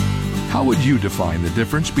How would you define the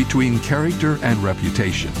difference between character and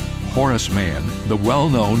reputation? Horace Mann, the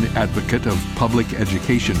well-known advocate of public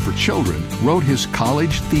education for children, wrote his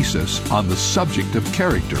college thesis on the subject of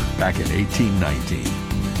character back in 1819.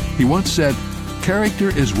 He once said, "Character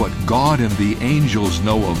is what God and the angels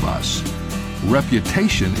know of us.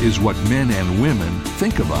 Reputation is what men and women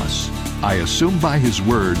think of us." I assume by his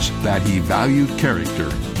words that he valued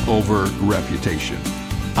character over reputation.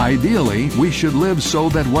 Ideally, we should live so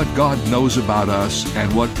that what God knows about us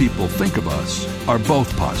and what people think of us are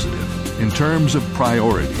both positive. In terms of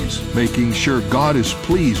priorities, making sure God is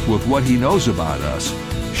pleased with what He knows about us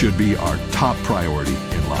should be our top priority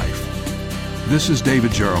in life. This is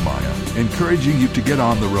David Jeremiah, encouraging you to get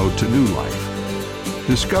on the road to new life.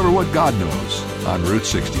 Discover what God knows on Route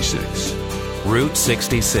 66. Route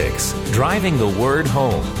 66, driving the word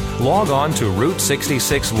home. Log on to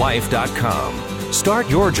Route66Life.com. Start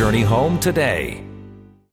your journey home today.